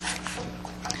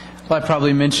Well, I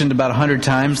probably mentioned about 100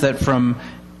 times that from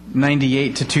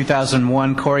 98 to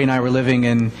 2001, Corey and I were living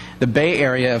in the Bay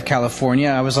Area of California.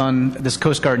 I was on this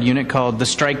Coast Guard unit called the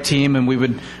Strike Team, and we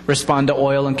would respond to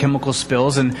oil and chemical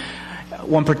spills. And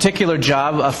one particular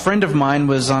job, a friend of mine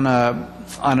was on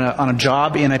a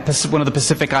job in one of the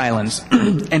Pacific Islands,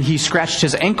 and he scratched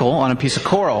his ankle on a piece of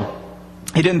coral.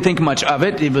 He didn't think much of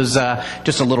it. It was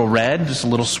just a little red, just a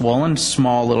little swollen,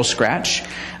 small little scratch.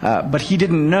 But he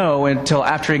didn't know until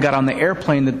after he got on the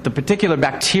airplane that the particular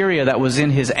bacteria that was in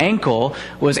his ankle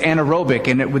was anaerobic,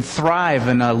 and it would thrive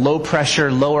in a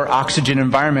low-pressure, lower oxygen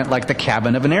environment like the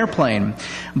cabin of an airplane.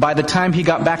 By the time he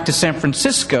got back to San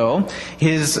Francisco,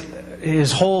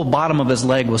 his whole bottom of his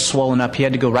leg was swollen up. He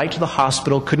had to go right to the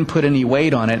hospital, couldn't put any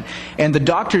weight on it. And the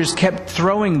doctors kept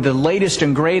throwing the latest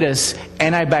and greatest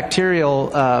antibacterial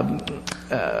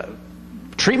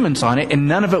treatments on it, and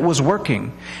none of it was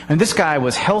working. And this guy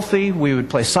was healthy. We would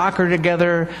play soccer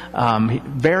together,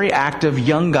 very active,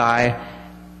 young guy.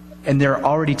 And they're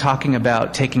already talking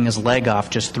about taking his leg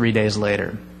off just 3 days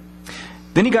later.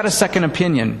 Then he got a second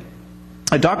opinion.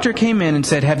 A doctor came in and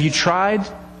said, "Have you tried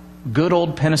good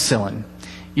old penicillin?"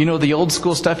 You know, the old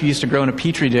school stuff you used to grow in a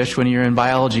petri dish when you were in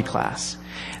biology class.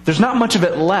 There's not much of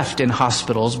it left in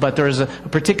hospitals, but there's a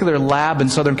particular lab in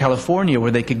Southern California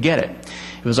where they could get it.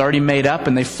 It was already made up,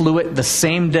 and they flew it the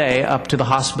same day up to the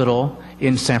hospital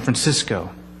in San Francisco.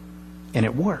 And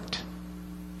it worked.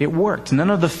 It worked.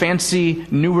 None of the fancy,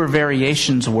 newer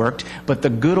variations worked, but the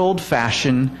good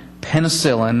old-fashioned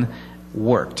penicillin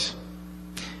worked.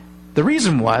 The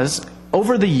reason was,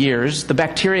 over the years, the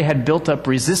bacteria had built up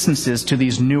resistances to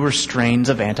these newer strains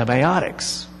of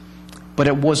antibiotics. But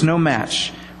it was no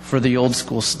match for the old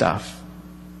school stuff.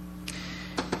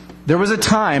 There was a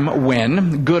time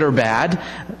when, good or bad,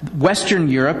 Western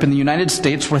Europe and the United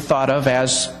States were thought of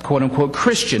as quote-unquote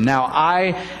Christian. Now,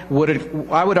 I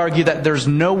would argue that there's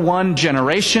no one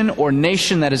generation or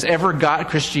nation that has ever got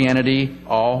Christianity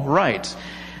all right.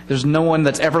 There's no one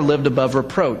that's ever lived above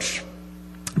reproach.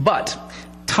 But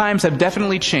times have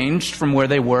definitely changed from where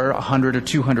they were 100 or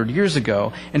 200 years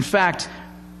ago. In fact,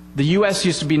 the U.S.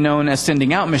 used to be known as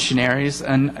sending out missionaries,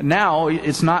 and now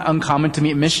it's not uncommon to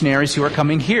meet missionaries who are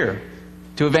coming here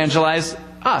to evangelize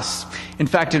us. In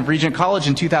fact, at Regent College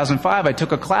in 2005, I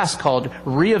took a class called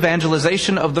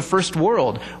Re-Evangelization of the First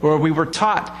World, where we were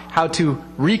taught how to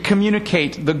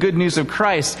re-communicate the good news of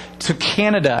Christ to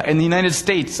Canada and the United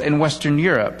States and Western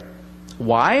Europe.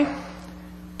 Why?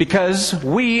 Because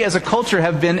we as a culture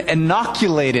have been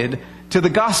inoculated to the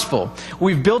gospel.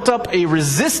 We've built up a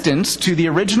resistance to the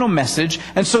original message,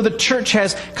 and so the church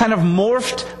has kind of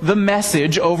morphed the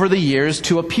message over the years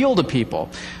to appeal to people.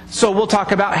 So we'll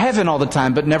talk about heaven all the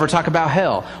time, but never talk about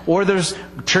hell. Or there's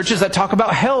churches that talk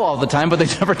about hell all the time, but they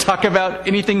never talk about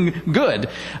anything good.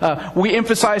 We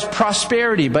emphasize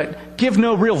prosperity, but give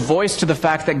no real voice to the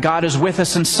fact that God is with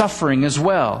us in suffering as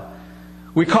well.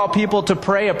 We call people to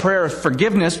pray a prayer of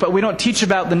forgiveness, but we don't teach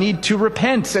about the need to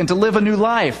repent and to live a new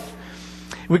life.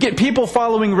 We get people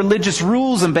following religious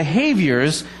rules and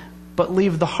behaviors, but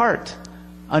leave the heart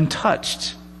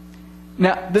untouched.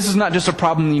 Now, this is not just a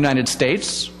problem in the United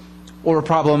States or a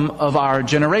problem of our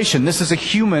generation. This is a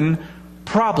human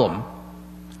problem.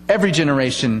 Every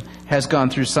generation has gone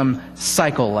through some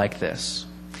cycle like this.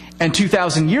 And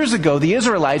 2,000 years ago, the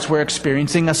Israelites were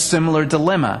experiencing a similar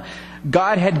dilemma.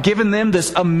 God had given them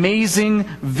this amazing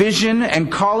vision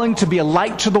and calling to be a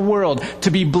light to the world, to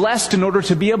be blessed in order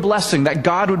to be a blessing, that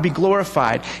God would be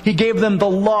glorified. He gave them the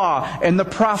law and the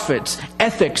prophets,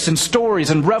 ethics and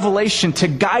stories and revelation to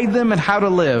guide them in how to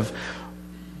live.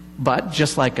 But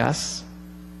just like us,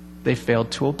 they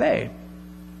failed to obey.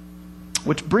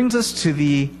 Which brings us to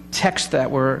the text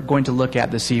that we're going to look at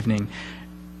this evening.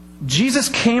 Jesus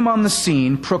came on the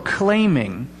scene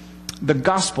proclaiming the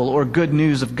gospel or good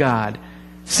news of God,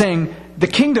 saying, the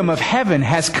kingdom of heaven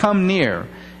has come near,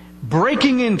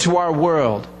 breaking into our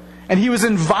world. And he was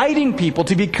inviting people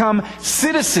to become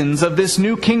citizens of this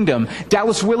new kingdom.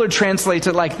 Dallas Willard translates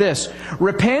it like this: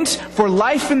 repent, for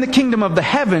life in the kingdom of the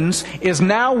heavens is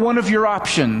now one of your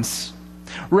options.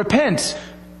 Repent,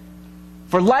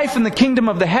 for life in the kingdom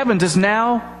of the heavens is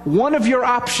now one of your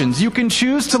options. You can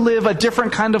choose to live a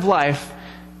different kind of life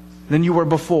than you were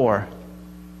before.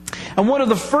 And one of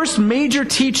the first major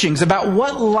teachings about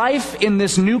what life in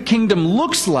this new kingdom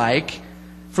looks like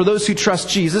for those who trust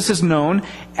Jesus is known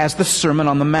as the Sermon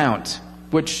on the Mount,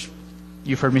 which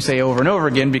you've heard me say over and over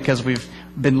again because we've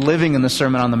been living in the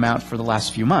Sermon on the Mount for the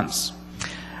last few months.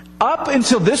 Up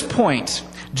until this point,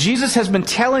 Jesus has been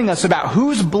telling us about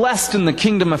who's blessed in the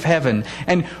kingdom of heaven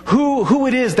and who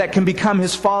it is that can become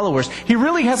his followers. He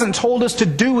really hasn't told us to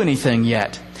do anything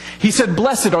yet. He said,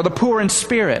 "Blessed are the poor in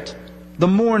spirit, the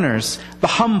mourners, the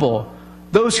humble,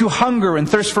 those who hunger and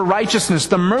thirst for righteousness,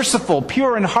 the merciful,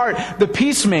 pure in heart, the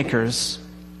peacemakers,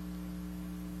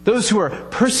 those who are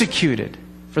persecuted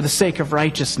for the sake of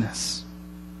righteousness."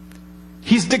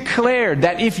 He's declared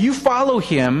that if you follow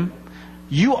Him,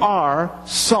 you are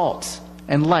salt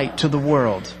and light to the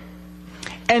world.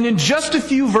 And in just a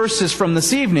few verses from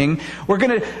this evening, we're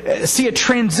going to see a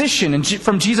transition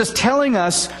from Jesus telling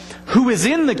us who is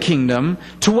in the kingdom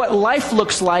to what life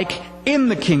looks like in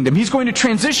the kingdom. He's going to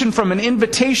transition from an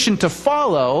invitation to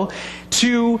follow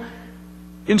to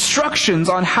instructions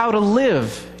on how to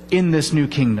live in this new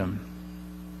kingdom.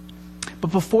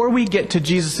 But before we get to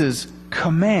Jesus'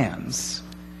 commands,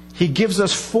 He gives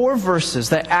us 4 verses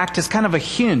that act as kind of a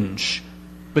hinge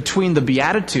between the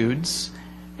Beatitudes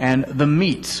and the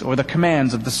meat or the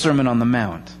commands of the Sermon on the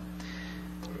Mount.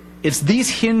 It's these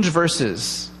hinge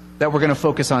verses that we're going to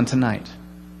focus on tonight.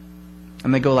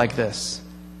 And they go like this.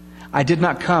 "I did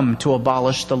not come to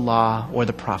abolish the law or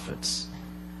the prophets.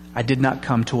 I did not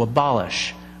come to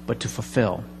abolish, but to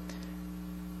fulfill.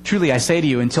 Truly I say to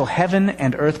you, until heaven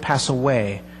and earth pass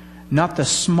away, not the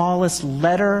smallest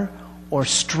letter or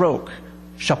stroke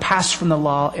shall pass from the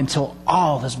law until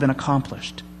all has been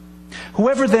accomplished.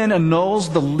 Whoever then annuls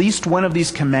the least one of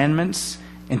these commandments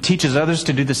and teaches others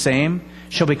to do the same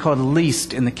shall be called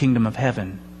least in the kingdom of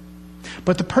heaven.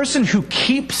 But the person who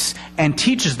keeps and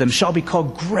teaches them shall be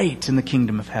called great in the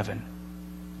kingdom of heaven.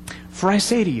 For I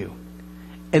say to you,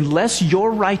 unless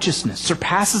your righteousness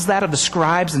surpasses that of the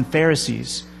scribes and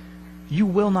Pharisees, you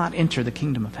will not enter the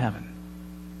kingdom of heaven."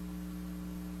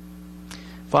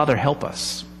 Father, help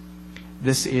us.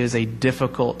 This is a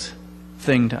difficult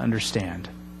thing to understand.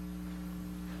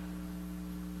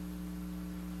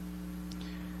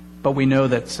 But we know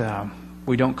that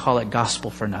we don't call it gospel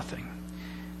for nothing.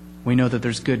 We know that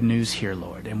there's good news here,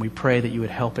 Lord, and we pray that you would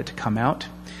help it to come out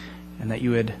and that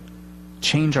you would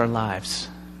change our lives,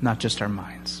 not just our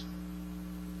minds.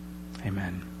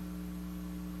 Amen.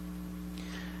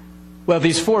 Well,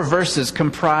 these 4 verses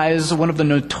comprise one of the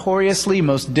notoriously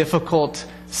most difficult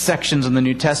sections in the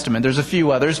New Testament. There's a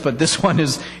few others, but this one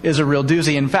is a real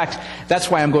doozy. In fact,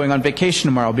 that's why I'm going on vacation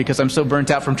tomorrow, because I'm so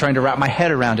burnt out from trying to wrap my head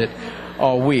around it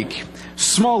all week.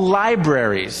 Small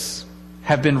libraries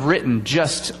have been written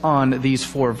just on these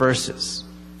 4 verses.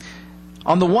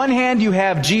 On the one hand, you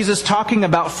have Jesus talking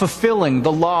about fulfilling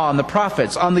the law and the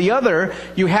prophets. On the other,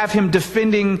 you have Him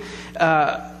defending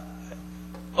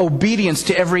obedience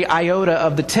to every iota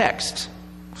of the text.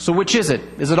 So which is it?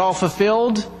 Is it all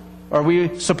fulfilled? Or are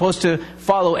we supposed to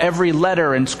follow every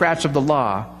letter and scratch of the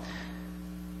law?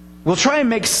 We'll try and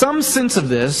make some sense of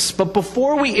this, but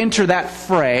before we enter that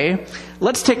fray,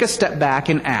 let's take a step back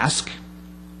and ask,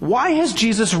 why has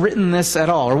Jesus written this at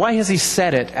all? Or why has He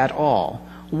said it at all?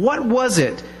 What was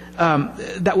it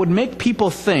that would make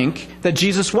people think that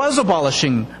Jesus was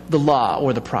abolishing the law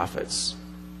or the prophets?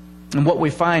 And what we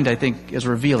find, I think, is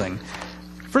revealing.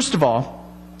 First of all,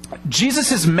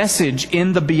 Jesus' message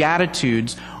in the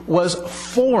Beatitudes was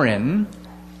foreign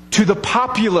to the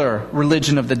popular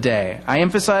religion of the day. I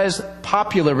emphasize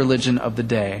popular religion of the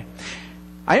day.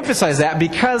 I emphasize that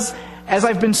because, as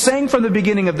I've been saying from the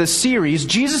beginning of this series,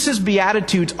 Jesus'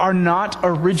 Beatitudes are not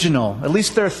original. At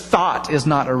least their thought is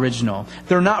not original.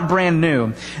 They're not brand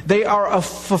new. They are a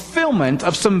fulfillment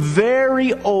of some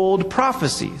very old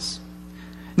prophecies.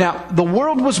 Now, the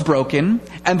world was broken,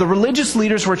 and the religious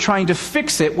leaders were trying to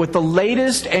fix it with the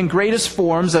latest and greatest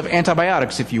forms of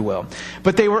antibiotics, if you will.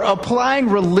 But they were applying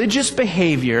religious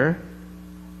behavior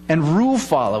and rule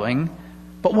following,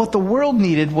 but what the world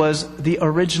needed was the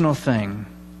original thing.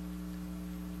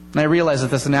 And I realize that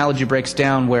this analogy breaks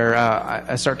down where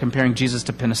I start comparing Jesus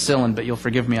to penicillin, but you'll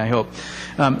forgive me, I hope.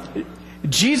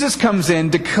 Jesus comes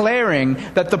in declaring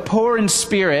that the poor in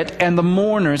spirit and the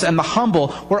mourners and the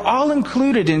humble were all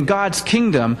included in God's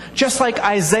kingdom, just like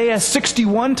Isaiah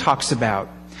 61 talks about.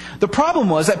 The problem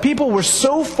was that people were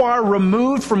so far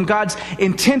removed from God's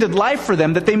intended life for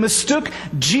them that they mistook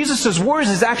Jesus' words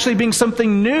as actually being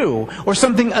something new or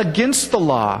something against the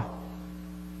law.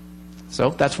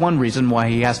 So that's one reason why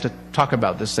He has to talk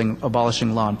about this thing,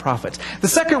 abolishing law and prophets. The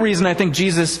second reason I think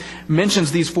Jesus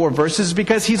mentions these 4 verses is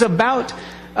because He's about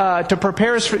to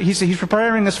prepare us for, he's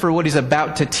preparing us for what He's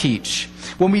about to teach.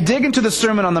 When we dig into the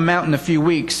Sermon on the Mount in a few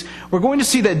weeks, we're going to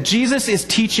see that Jesus is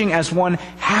teaching as one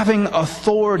having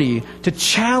authority to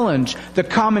challenge the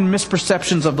common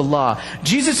misperceptions of the law.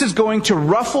 Jesus is going to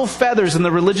ruffle feathers in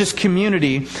the religious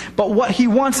community, but what He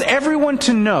wants everyone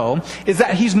to know is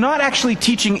that He's not actually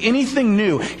teaching anything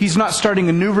new. He's not starting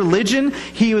a new religion.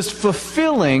 He is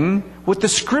fulfilling what the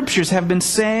Scriptures have been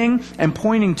saying and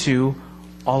pointing to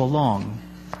all along.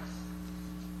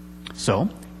 So,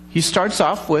 he starts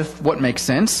off with what makes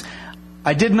sense.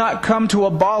 I did not come to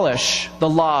abolish the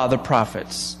law of the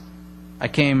prophets. I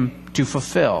came to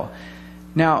fulfill.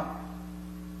 Now,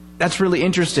 that's really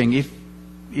interesting.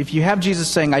 If you have Jesus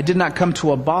saying, I did not come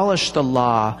to abolish the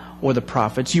law or the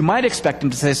prophets, you might expect him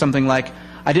to say something like,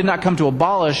 I did not come to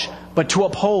abolish, but to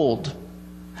uphold.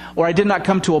 Or I did not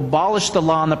come to abolish the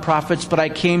law and the prophets, but I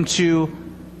came to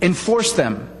enforce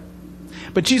them.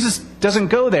 But Jesus doesn't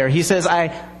go there. He says,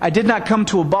 I did not come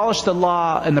to abolish the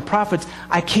law and the prophets.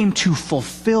 I came to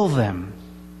fulfill them.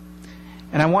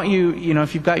 And I want you,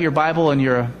 if you've got your Bible and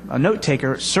you're a note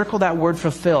taker, circle that word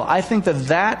fulfill. I think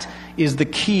that is the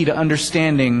key to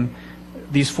understanding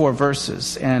these 4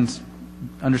 verses and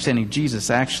understanding Jesus,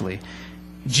 actually.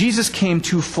 Jesus came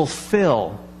to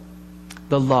fulfill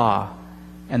the law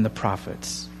and the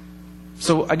prophets.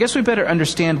 So I guess we better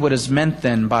understand what is meant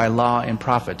then by law and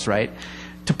prophets, right?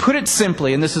 To put it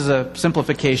simply, and this is a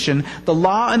simplification, the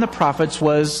law and the prophets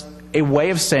was a way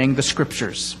of saying the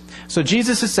scriptures. So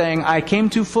Jesus is saying, I came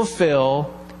to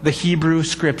fulfill the Hebrew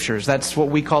scriptures. That's what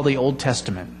we call the Old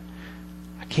Testament.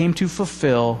 I came to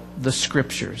fulfill the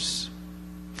scriptures.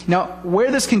 Now,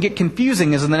 where this can get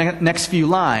confusing is in the next few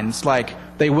lines, like,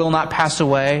 they will not pass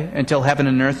away until heaven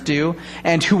and earth do,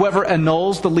 and whoever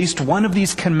annuls the least one of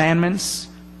these commandments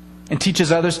and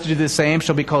teaches others to do the same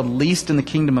shall be called least in the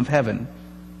kingdom of heaven.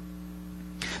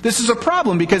 This is a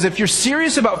problem because if you're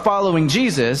serious about following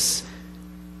Jesus,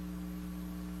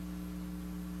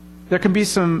 there can be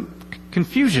some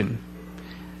confusion.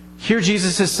 Here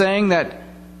Jesus is saying that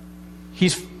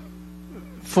he's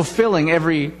fulfilling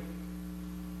every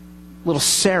little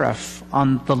serif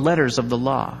on the letters of the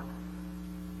law.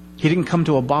 He didn't come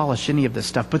to abolish any of this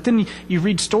stuff. But then you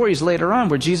read stories later on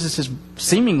where Jesus is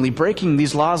seemingly breaking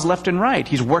these laws left and right.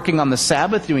 He's working on the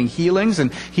Sabbath, doing healings,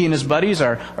 and he and his buddies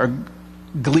are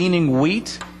gleaning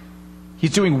wheat.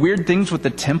 He's doing weird things with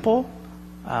the temple.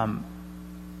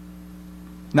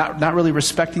 Not really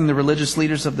respecting the religious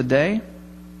leaders of the day.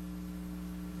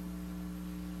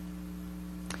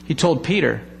 He told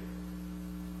Peter,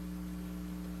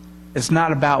 it's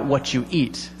not about what you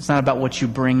eat. It's not about what you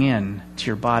bring in to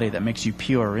your body that makes you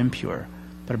pure or impure,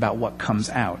 but about what comes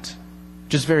out.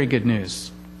 Just very good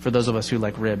news for those of us who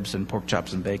like ribs and pork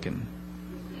chops and bacon.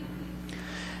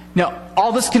 Now,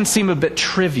 all this can seem a bit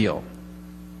trivial,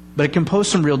 but it can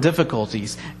pose some real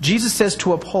difficulties. Jesus says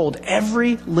to uphold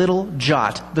every little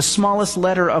jot, the smallest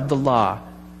letter of the law.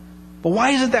 But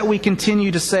why is it that we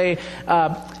continue to say,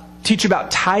 teach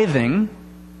about tithing,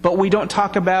 but we don't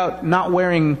talk about not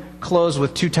wearing clothes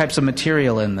with 2 types of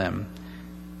material in them?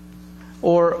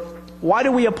 Or why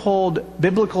do we uphold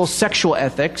biblical sexual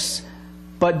ethics,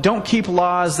 but don't keep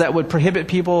laws that would prohibit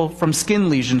people from skin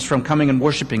lesions from coming and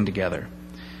worshiping together?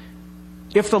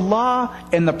 If the law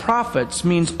and the prophets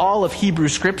means all of Hebrew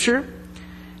Scripture,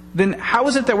 then how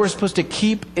is it that we're supposed to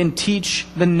keep and teach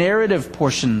the narrative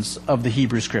portions of the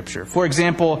Hebrew Scripture? For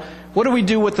example, what do we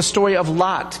do with the story of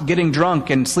Lot getting drunk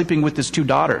and sleeping with his 2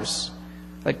 daughters?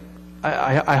 Like,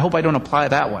 I hope I don't apply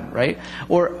that one, right?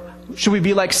 Or should we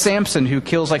be like Samson, who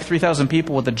kills like 3,000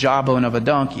 people with the jawbone of a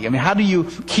donkey? I mean, how do you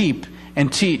keep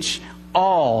and teach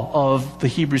all of the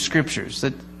Hebrew Scriptures?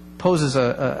 That poses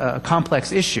a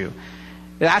complex issue.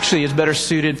 It actually is better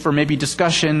suited for maybe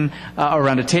discussion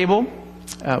around a table,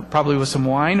 probably with some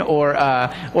wine, or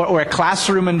a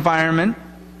classroom environment.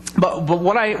 But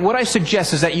what I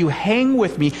suggest is that you hang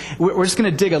with me. We're just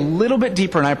going to dig a little bit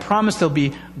deeper, and I promise there'll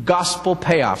be gospel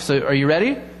payoff. So, are you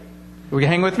ready? We can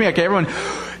hang with me? Okay, everyone,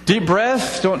 deep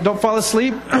breath. Don't fall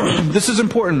asleep. This is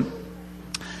important.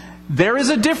 There is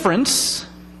a difference.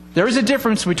 There is a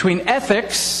difference between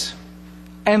ethics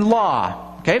and law.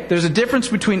 Okay? There's a difference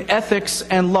between ethics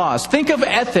and laws. Think of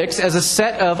ethics as a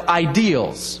set of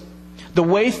ideals, the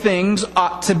way things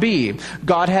ought to be.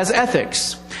 God has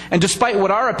ethics. And despite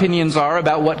what our opinions are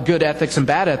about what good ethics and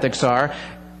bad ethics are,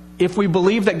 if we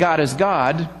believe that God is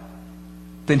God,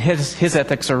 then His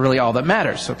ethics are really all that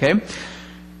matters, okay?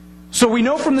 So we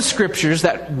know from the Scriptures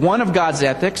that one of God's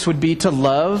ethics would be to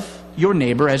love your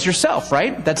neighbor as yourself,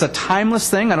 right? That's a timeless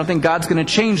thing. I don't think God's going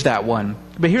to change that one.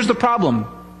 But here's the problem.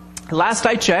 Last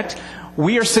I checked,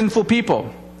 we are sinful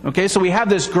people. Okay, so we have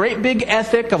this great big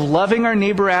ethic of loving our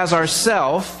neighbor as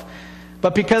ourself,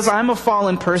 but because I'm a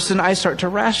fallen person, I start to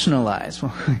rationalize.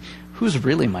 Well, who's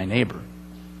really my neighbor?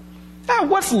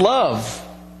 What's love?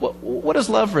 What does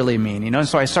love really mean? And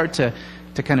so I start to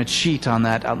kind of cheat on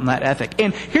that ethic.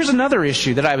 And here's another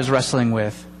issue that I was wrestling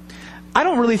with. I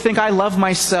don't really think I love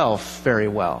myself very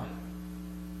well.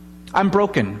 I'm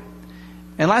broken.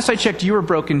 And last I checked, you were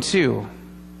broken too.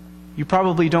 you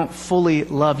probably don't fully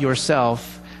love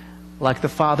yourself like the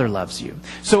Father loves you.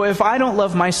 So if I don't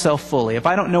love myself fully, if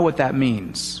I don't know what that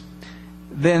means,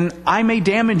 then I may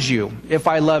damage you if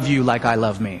I love you like I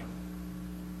love me.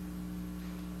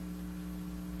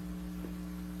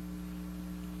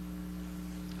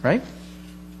 Right?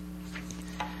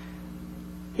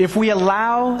 If we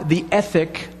allow the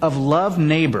ethic of love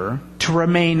neighbor to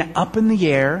remain up in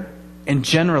the air and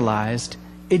generalized,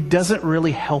 it doesn't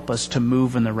really help us to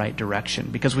move in the right direction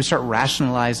because we start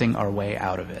rationalizing our way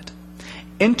out of it.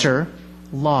 Enter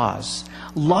laws.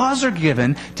 Laws are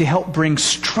given to help bring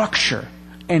structure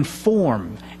and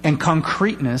form and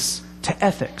concreteness to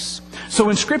ethics. So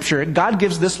in Scripture, God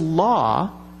gives this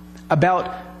law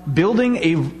about building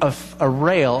a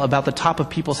rail about the top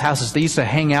of people's houses. They used to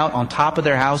hang out on top of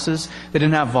their houses. They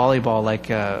didn't have volleyball like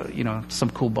some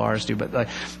cool bars do,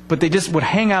 but they just would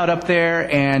hang out up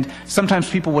there, and sometimes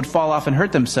people would fall off and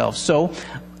hurt themselves. So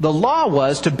the law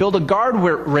was to build a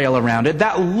guardrail around it.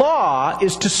 That law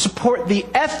is to support the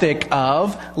ethic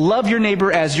of love your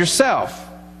neighbor as yourself.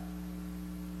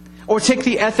 Or take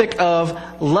the ethic of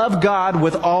love God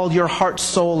with all your heart,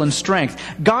 soul, and strength.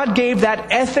 God gave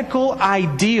that ethical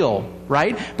ideal,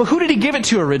 right? But who did He give it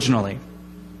to originally?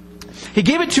 He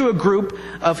gave it to a group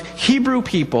of Hebrew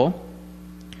people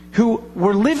who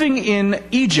were living in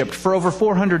Egypt for over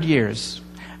 400 years.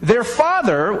 Their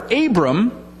father,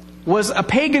 Abram, was a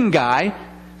pagan guy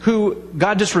who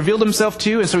God just revealed Himself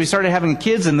to, and so he started having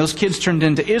kids, and those kids turned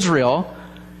into Israel.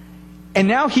 And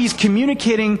now he's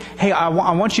communicating, hey, I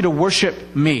want you to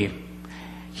worship me.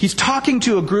 He's talking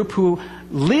to a group who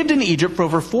lived in Egypt for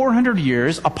over 400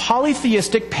 years, a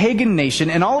polytheistic pagan nation,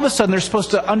 and all of a sudden they're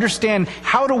supposed to understand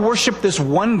how to worship this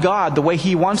one God the way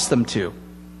He wants them to.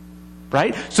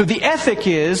 Right? So the ethic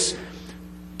is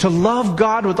to love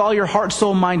God with all your heart,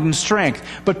 soul, mind, and strength.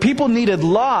 But people needed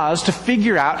laws to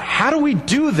figure out, how do we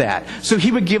do that? So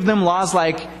He would give them laws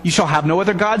like, you shall have no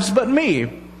other gods but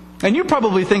me. And you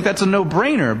probably think that's a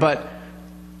no-brainer, but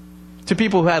to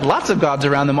people who had lots of gods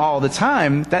around them all the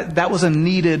time, that was a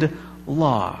needed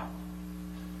law.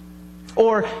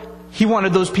 Or He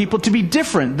wanted those people to be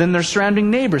different than their surrounding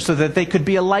neighbors so that they could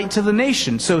be a light to the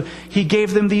nation. So He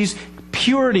gave them these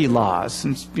purity laws.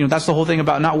 And that's the whole thing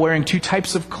about not wearing two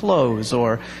types of clothes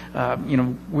or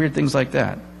weird things like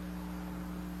that.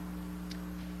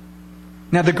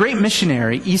 Now, the great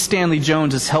missionary, E. Stanley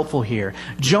Jones, is helpful here.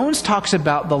 Jones talks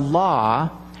about the law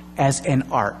as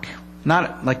an ark.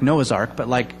 Not like Noah's Ark, but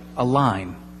like a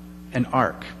line, an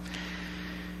ark.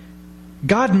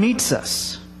 God meets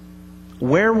us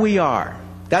where we are.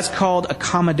 That's called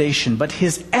accommodation. But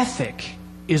His ethic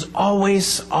is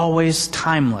always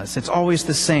timeless. It's always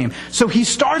the same. So He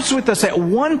starts with us at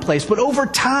one place, but over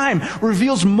time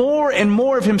reveals more and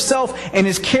more of Himself and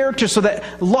His character so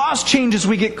that laws change as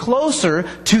we get closer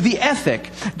to the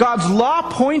ethic. God's law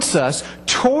points us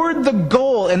toward the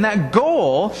goal, and that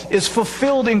goal is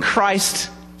fulfilled in Christ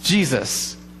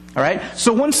Jesus. All right?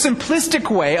 So one simplistic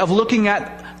way of looking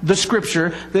at the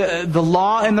Scripture, the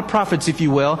law and the prophets, if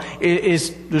you will,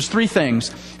 is there's three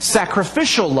things.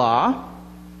 Sacrificial law,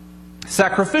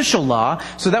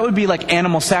 so that would be like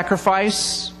animal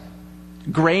sacrifice,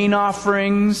 grain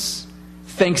offerings,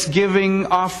 thanksgiving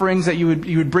offerings that you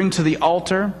would bring to the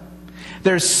altar.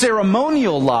 There's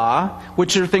ceremonial law,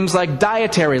 which are things like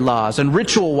dietary laws and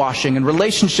ritual washing and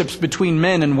relationships between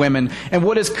men and women and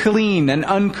what is clean and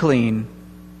unclean.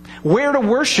 Where to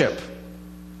worship.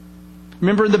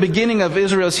 Remember in the beginning of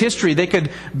Israel's history, they could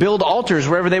build altars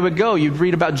wherever they would go. You'd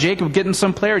read about Jacob getting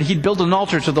some player, and he'd build an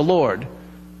altar to the Lord.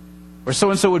 Or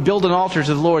so-and-so would build an altar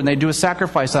to the Lord and they'd do a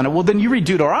sacrifice on it. Well, then you read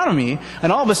Deuteronomy,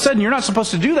 and all of a sudden you're not supposed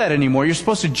to do that anymore. You're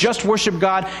supposed to just worship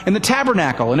God in the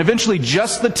tabernacle and eventually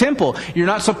just the temple. You're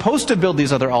not supposed to build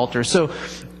these other altars. So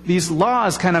these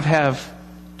laws kind of have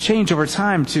changed over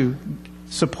time to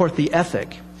support the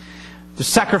ethic. There's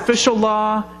sacrificial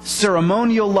law,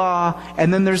 ceremonial law,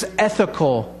 and then there's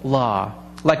ethical law,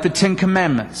 like the Ten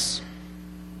Commandments.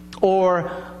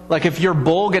 Or like if your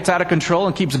bull gets out of control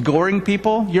and keeps goring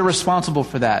people, you're responsible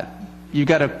for that. You've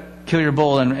got to kill your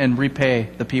bull and repay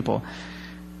the people.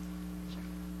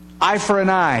 Eye for an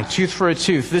eye, tooth for a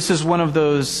tooth. This is one of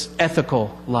those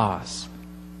ethical laws.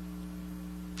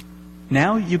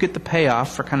 Now you get the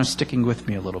payoff for kind of sticking with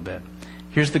me a little bit.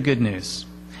 Here's the good news.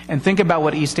 And think about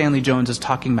what E. Stanley Jones is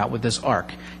talking about with this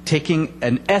ark. Taking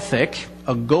an ethic,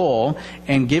 a goal,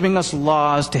 and giving us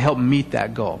laws to help meet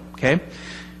that goal. Okay?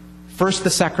 First, the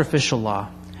sacrificial law.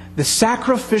 The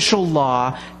sacrificial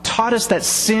law taught us that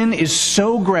sin is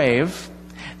so grave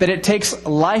that it takes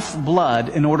lifeblood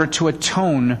in order to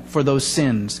atone for those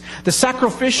sins. The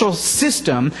sacrificial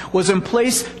system was in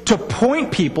place to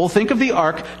point people, think of the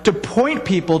ark, to point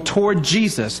people toward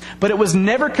Jesus, but it was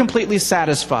never completely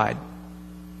satisfied.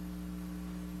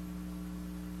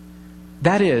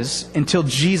 That is, until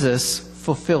Jesus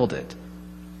fulfilled it.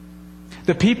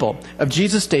 The people of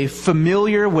Jesus' day,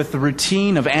 familiar with the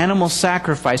routine of animal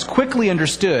sacrifice, quickly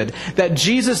understood that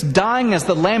Jesus dying as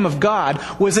the Lamb of God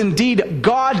was indeed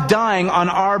God dying on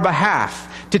our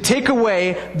behalf to take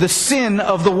away the sin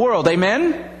of the world.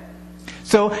 Amen?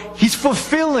 So He's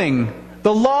fulfilling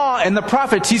the law and the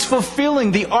prophets. He's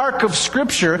fulfilling the arc of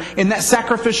Scripture in that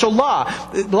sacrificial law.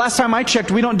 The last time I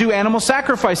checked, we don't do animal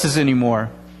sacrifices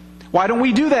anymore. Why don't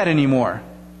we do that anymore?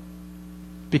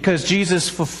 Because Jesus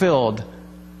fulfilled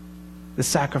the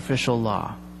sacrificial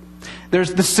law.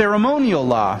 There's the ceremonial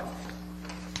law.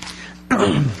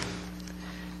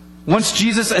 Once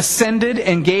Jesus ascended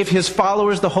and gave His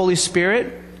followers the Holy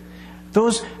Spirit,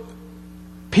 those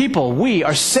people, we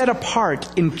are set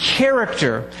apart in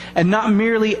character and not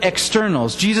merely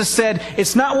externals. Jesus said,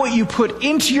 it's not what you put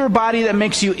into your body that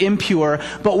makes you impure,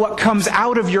 but what comes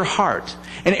out of your heart.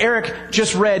 And Eric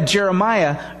just read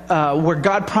Jeremiah, where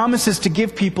God promises to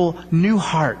give people new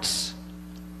hearts.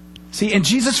 See, and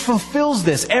Jesus fulfills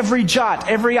this. Every jot,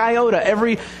 every iota,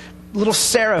 every little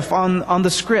serif on the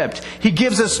script. He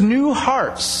gives us new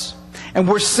hearts. And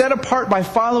we're set apart by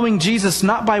following Jesus,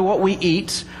 not by what we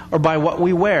eat or by what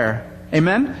we wear.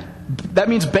 Amen? That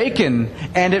means bacon.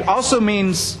 And it also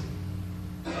means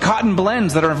cotton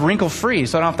blends that are wrinkle-free,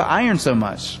 so I don't have to iron so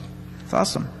much. It's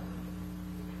awesome.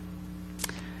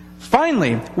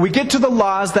 Finally, we get to the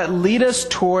laws that lead us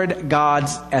toward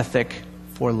God's ethic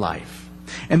for life.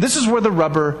 And this is where the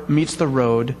rubber meets the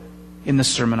road in the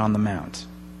Sermon on the Mount.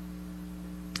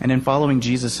 And in following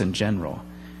Jesus in general.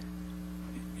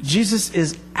 Jesus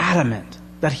is adamant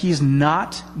that He's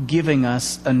not giving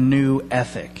us a new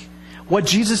ethic. What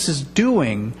Jesus is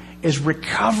doing is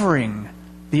recovering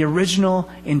the original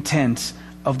intent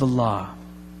of the law.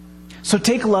 So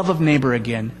take love of neighbor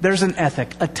again. There's an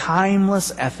ethic, a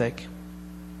timeless ethic.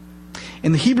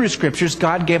 In the Hebrew Scriptures,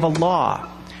 God gave a law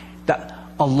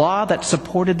that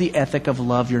supported the ethic of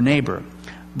love your neighbor.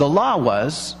 The law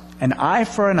was an eye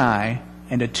for an eye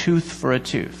and a tooth for a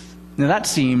tooth. Now that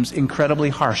seems incredibly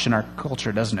harsh in our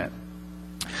culture, doesn't it?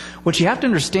 What you have to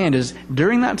understand is,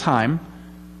 during that time,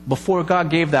 before God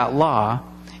gave that law,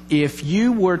 if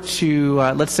you were to,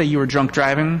 let's say you were drunk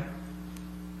driving,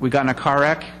 we got in a car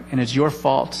wreck, and it's your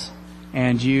fault,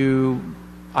 and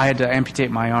I had to amputate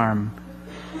my arm,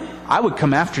 I would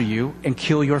come after you and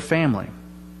kill your family.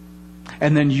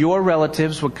 And then your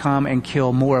relatives would come and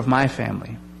kill more of my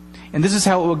family. And this is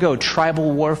how it would go.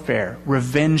 Tribal warfare,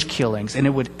 revenge killings, and it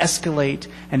would escalate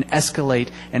and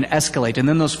escalate and escalate. And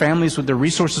then those families, their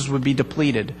resources would be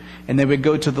depleted. And they would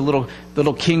go to the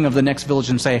little king of the next village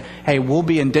and say, hey, we'll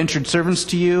be indentured servants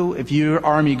to you if your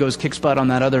army goes kicks butt on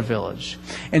that other village.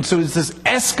 And so it's this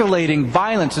escalating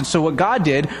violence. And so what God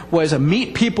did was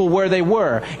meet people where they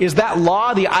were. Is that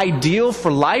law the ideal for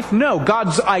life? No.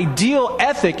 God's ideal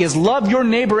ethic is love your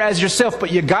neighbor as yourself, but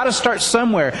you got to start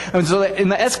somewhere. And so in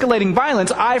the escalating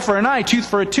violence, eye for an eye, tooth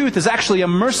for a tooth, is actually a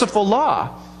merciful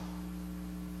law.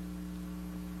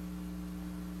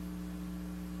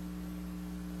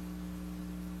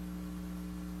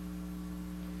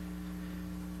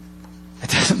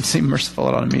 It doesn't seem merciful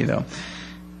at all to me, though.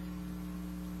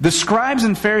 The scribes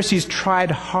and Pharisees tried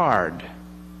hard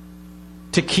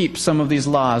to keep some of these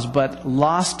laws, but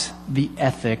lost the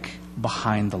ethic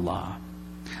behind the law.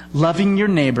 Loving your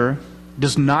neighbor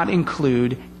does not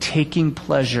include taking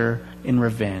pleasure in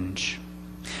revenge.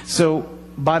 So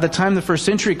by the time the first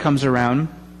century comes around,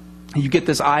 you get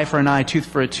this eye for an eye, tooth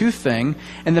for a tooth thing,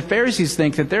 and the Pharisees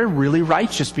think that they're really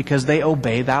righteous because they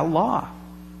obey that law.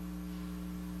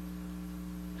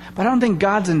 But I don't think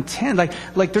God's intent,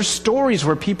 like there's stories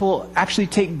where people actually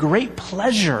take great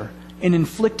pleasure in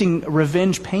inflicting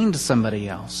revenge pain to somebody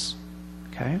else.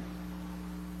 Okay?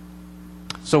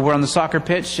 So we're on the soccer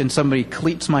pitch and somebody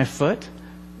cleats my foot.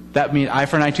 That means eye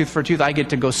for an eye, tooth for a tooth. I get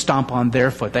to go stomp on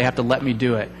their foot. They have to let me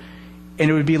do it. And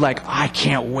it would be like, I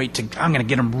can't wait I'm going to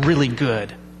get them really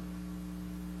good.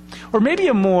 Or maybe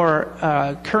a more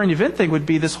current event thing would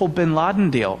be this whole bin Laden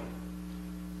deal.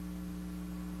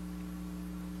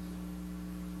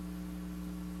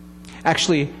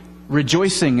 Actually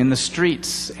rejoicing in the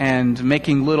streets and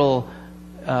making little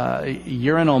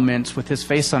urinal mints with his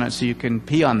face on it so you can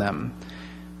pee on them.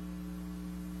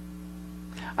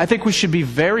 I think we should be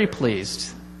very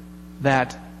pleased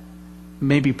that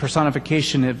maybe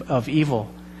personification of evil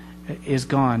is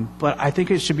gone. But I think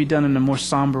it should be done in a more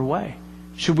somber way.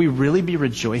 Should we really be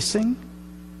rejoicing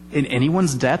in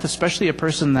anyone's death, especially a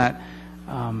person that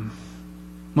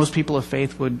most people of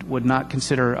faith would not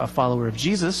consider a follower of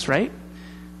Jesus, right?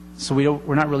 So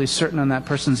we're not really certain on that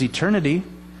person's eternity.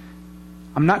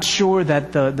 I'm not sure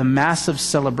that the massive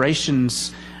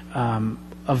celebrations of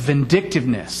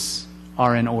vindictiveness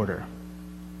are in order.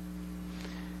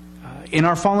 In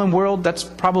our fallen world, that's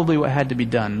probably what had to be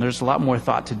done. There's a lot more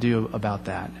thought to do about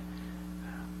that.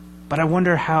 But I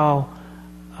wonder how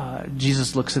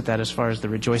Jesus looks at that as far as the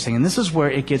rejoicing. And this is where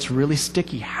it gets really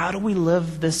sticky. How do we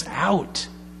live this out?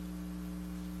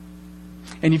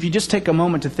 And if you just take a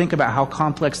moment to think about how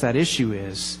complex that issue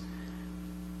is,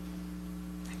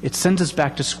 it sends us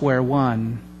back to square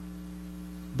one.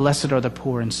 Blessed are the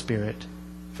poor in spirit,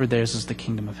 for theirs is the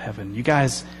kingdom of heaven. You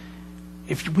guys,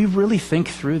 if we really think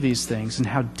through these things and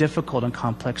how difficult and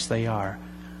complex they are,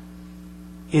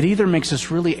 it either makes us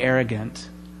really arrogant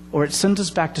or it sends us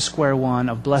back to square one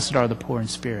of blessed are the poor in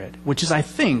spirit, which is, I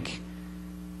think,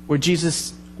 where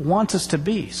Jesus wants us to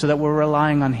be, so that we're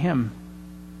relying on Him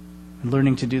and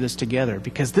learning to do this together,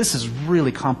 because this is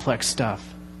really complex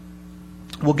stuff.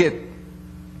 We'll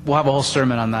have a whole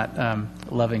sermon on that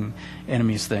loving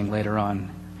enemies thing later on.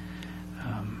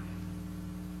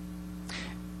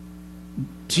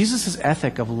 Jesus'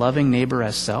 ethic of loving neighbor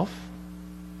as self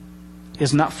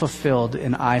is not fulfilled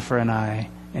in eye for an eye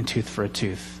and tooth for a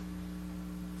tooth.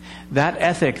 That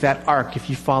ethic, that arc, if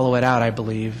you follow it out, I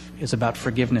believe, is about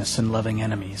forgiveness and loving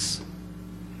enemies.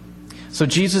 So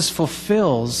Jesus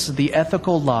fulfills the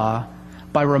ethical law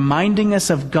by reminding us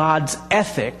of God's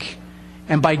ethic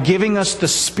and by giving us the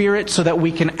Spirit so that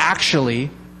we can actually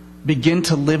begin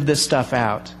to live this stuff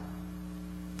out.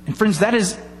 And friends, that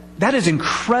is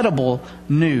incredible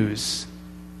news.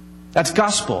 That's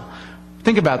gospel.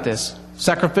 Think about this.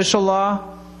 Sacrificial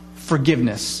law,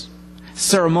 forgiveness.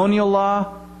 Ceremonial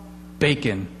law,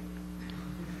 bacon.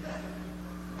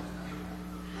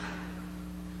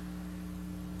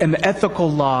 And the ethical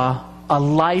law, a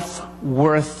life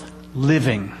worth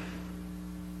living.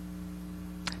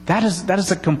 That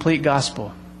is a complete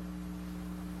gospel.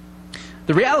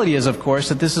 The reality is, of course,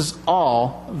 that this is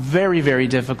all very, very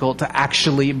difficult to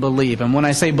actually believe. And when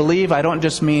I say believe, I don't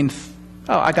just mean,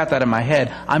 oh, I got that in my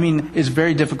head. I mean, it's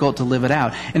very difficult to live it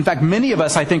out. In fact, many of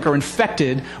us, I think, are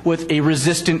infected with a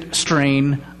resistant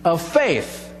strain of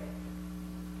faith.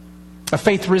 A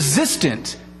faith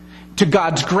resistant to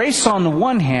God's grace on the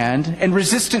one hand and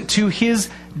resistant to His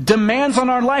demands on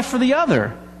our life for the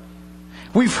other.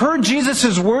 We've heard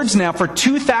Jesus' words now for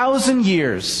 2,000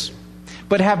 years,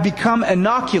 but have become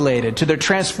inoculated to their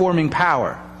transforming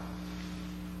power.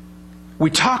 We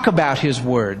talk about His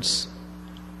words,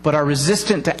 but are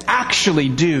resistant to actually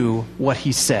do what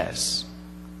He says.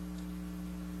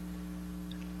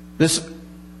 This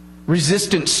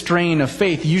resistant strain of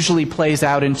faith usually plays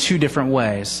out in two different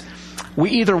ways.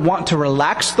 We either want to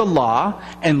relax the law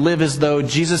and live as though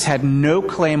Jesus had no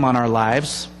claim on our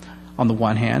lives, on the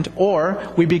one hand,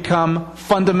 or we become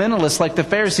fundamentalists like the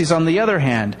Pharisees on the other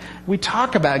hand. We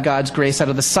talk about God's grace out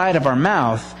of the side of our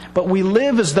mouth, but we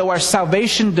live as though our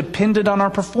salvation depended on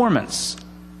our performance.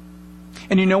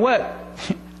 And you know what?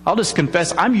 I'll just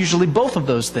confess, I'm usually both of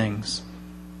those things.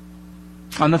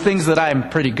 On the things that I'm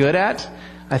pretty good at,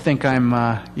 I think I'm,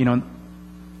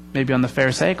 maybe on the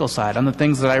Pharisaical side. On the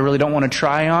things that I really don't want to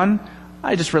try on,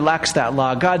 I just relax that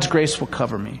law. God's grace will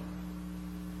cover me.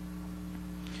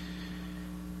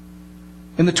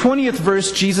 In the 20th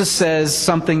verse, Jesus says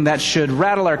something that should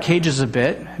rattle our cages a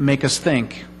bit and make us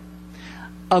think.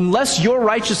 Unless your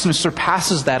righteousness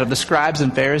surpasses that of the scribes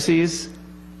and Pharisees,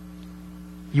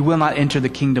 you will not enter the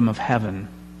kingdom of heaven.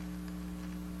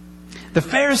 The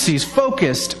Pharisees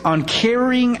focused on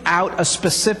carrying out a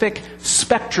specific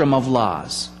spectrum of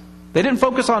laws. They didn't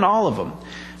focus on all of them.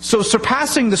 So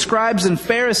surpassing the scribes and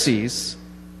Pharisees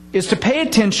is to pay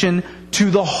attention to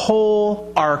the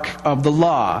whole arc of the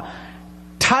law.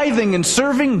 Tithing and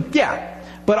serving, yeah,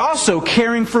 but also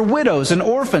caring for widows and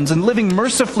orphans and living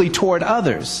mercifully toward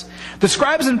others. The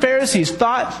scribes and Pharisees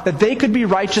thought that they could be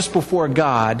righteous before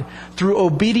God through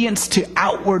obedience to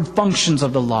outward functions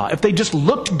of the law. If they just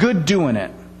looked good doing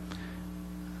it,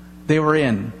 they were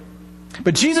in.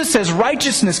 But Jesus says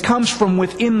righteousness comes from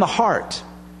within the heart.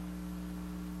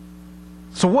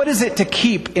 So what is it to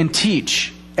keep and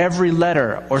teach every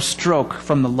letter or stroke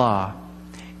from the law?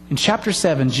 In chapter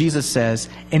 7, Jesus says,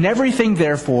 "In everything,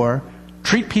 therefore,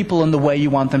 treat people in the way you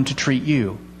want them to treat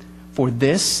you. For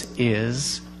this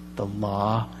is the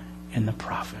law and the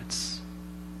prophets."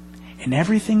 In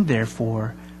everything,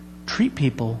 therefore, treat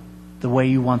people the way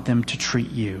you want them to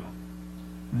treat you.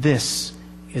 This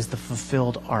is the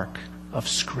fulfilled arc of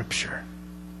Scripture.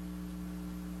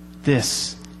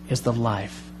 This is the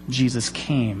life Jesus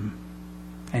came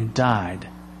and died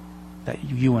that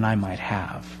you and I might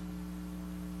have.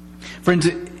 Friends,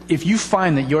 if you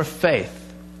find that your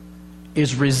faith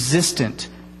is resistant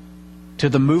to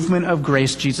the movement of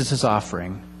grace Jesus is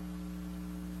offering,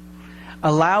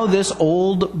 allow this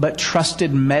old but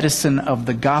trusted medicine of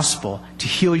the gospel to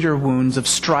heal your wounds of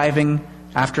striving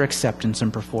after acceptance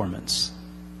and performance.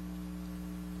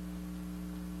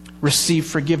 Receive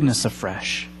forgiveness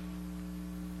afresh.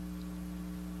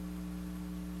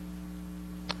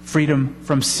 Freedom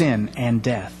from sin and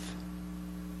death.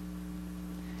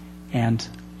 And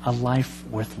a life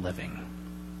worth living.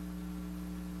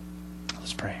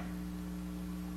 Let's pray.